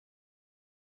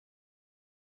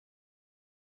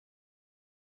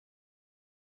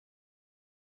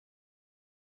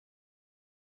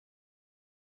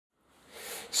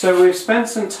So we've spent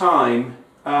some time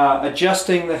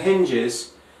adjusting the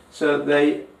hinges so that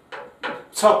they,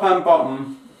 top and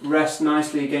bottom, rest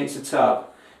nicely against the tub.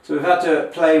 So we've had to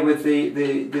play with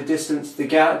the distance, the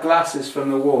glasses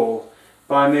from the wall,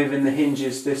 by moving the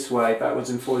hinges this way, backwards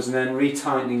and forwards, and then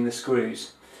retightening the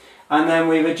screws. And then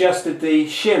we've adjusted the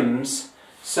shims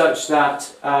such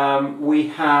that we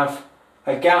have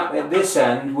a gap at this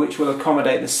end which will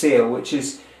accommodate the seal, which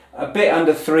is a bit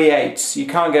under 3/8. You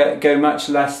can't go much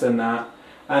less than that.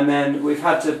 And then we've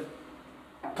had to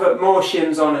put more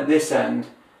shims on at this end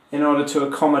in order to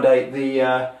accommodate the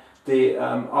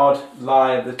odd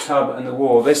lie of the tub and the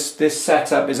wall. This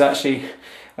setup is actually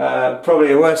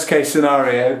probably a worst case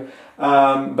scenario,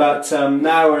 but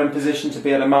now we're in position to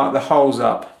be able to mark the holes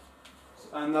up.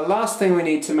 And the last thing we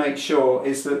need to make sure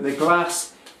is that the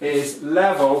glass is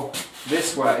level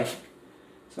this way.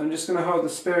 So I'm just going to hold the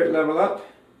spirit level up,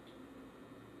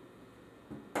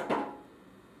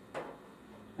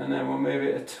 and then we'll move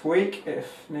it a tweak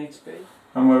if needs be,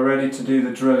 and we're ready to do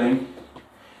the drilling.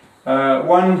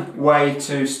 One way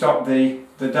to stop the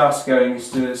dust going is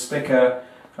to stick a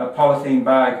polythene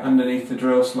bag underneath the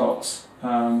drill slots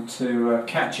to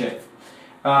catch it.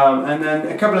 And then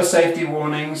a couple of safety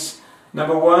warnings.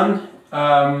 Number one,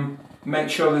 make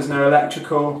sure there's no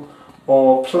electrical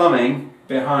or plumbing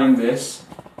behind this.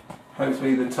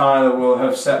 Hopefully the tiler will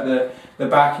have set the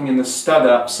backing and the stud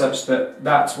up such that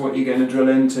that's what you're going to drill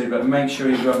into, but make sure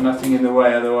you've got nothing in the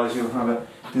way, otherwise you'll have a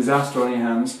disaster on your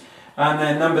hands. And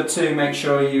then number two, make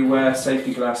sure you wear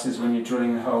safety glasses when you're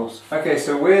drilling the holes. Okay,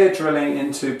 so we're drilling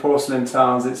into porcelain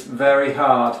tiles. It's very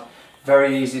hard,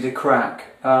 very easy to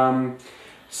crack.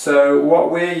 So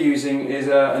what we're using is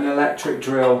an electric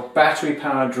drill. Battery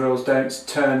powered drills don't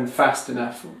turn fast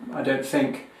enough, I don't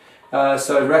think.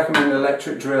 So I'd recommend an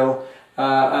electric drill,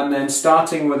 and then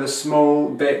starting with a small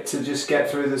bit to just get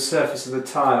through the surface of the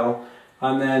tile,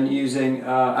 and then using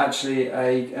actually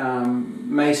a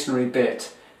masonry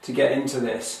bit to get into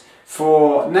this.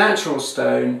 For natural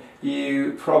stone,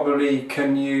 you probably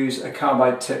can use a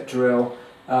carbide tip drill.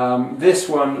 This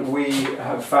one we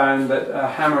have found that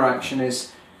hammer action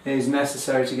is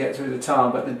necessary to get through the tile,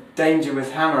 but the danger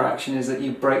with hammer action is that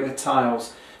you break the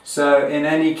tiles. So in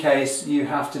any case, you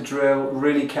have to drill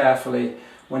really carefully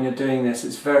when you're doing this.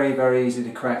 It's very, very easy to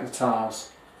crack the tiles.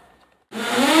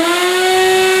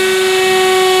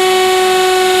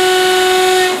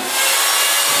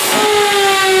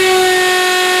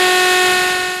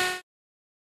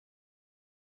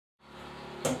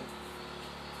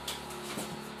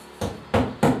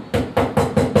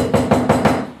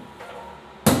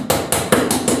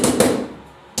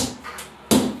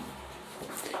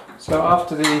 So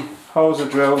after the holes are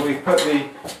drilled, we've put the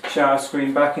shower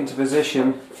screen back into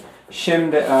position,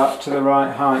 shimmed it up to the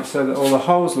right height so that all the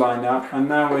holes line up, and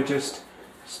now we're just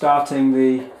starting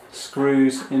the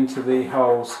screws into the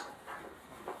holes.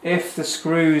 If the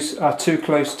screws are too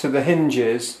close to the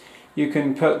hinges, you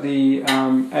can put the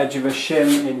edge of a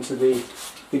shim into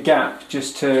the gap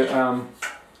just to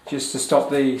stop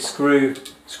the screw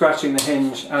scratching the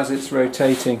hinge as it's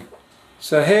rotating.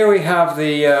 So here we have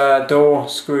the door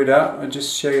screwed up. I'll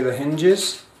just show you the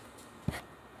hinges.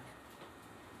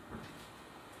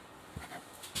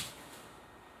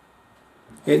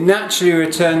 It naturally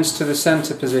returns to the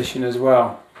center position as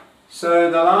well. So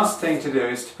the last thing to do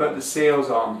is to put the seals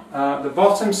on. The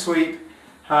bottom sweep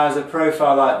has a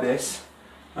profile like this,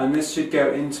 and this should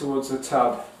go in towards the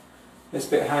tub. This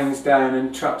bit hangs down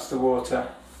and traps the water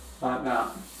like that.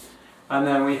 And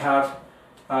then we have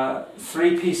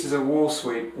 3 pieces of wall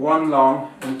sweep, 1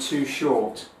 long and 2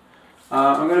 short.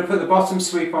 I'm going to put the bottom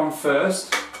sweep on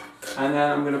first, and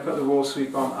then I'm going to put the wall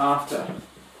sweep on after.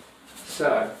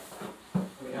 So, there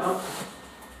we are.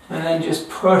 And then just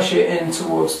push it in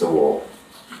towards the wall.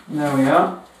 And there we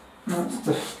are. That's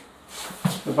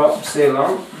the bottom seal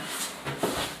on.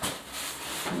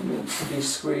 It needs to be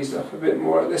squeezed up a bit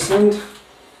more at this end.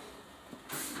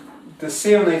 The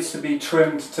seal needs to be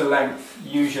trimmed to length,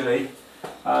 usually.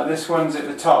 This one's at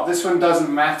the top. This one doesn't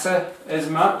matter as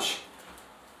much,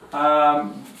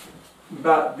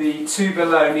 but the 2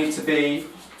 below need to be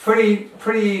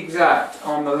pretty exact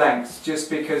on the length, just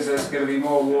because there's going to be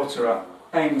more water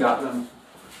aimed at them.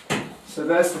 So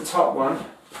there's the top one,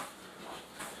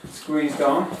 squeezed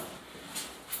on,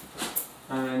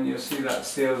 and then you'll see that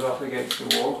seals off against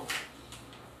the wall.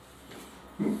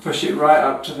 Push it right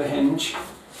up to the hinge.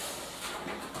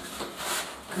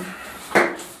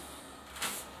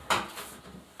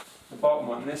 Bottom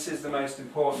one, this is the most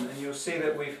important, and you'll see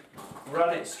that we've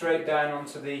run it straight down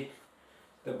onto the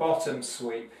bottom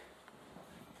sweep.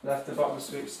 Left the bottom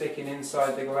sweep sticking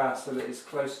inside the glass so that it's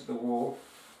close to the wall.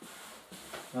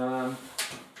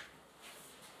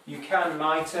 You can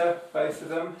miter both of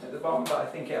them at the bottom, but I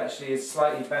think it actually is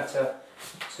slightly better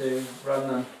to run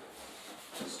them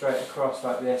straight across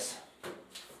like this.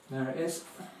 There it is.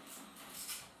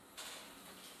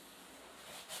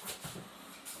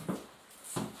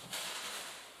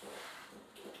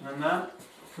 And that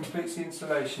completes the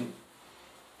installation.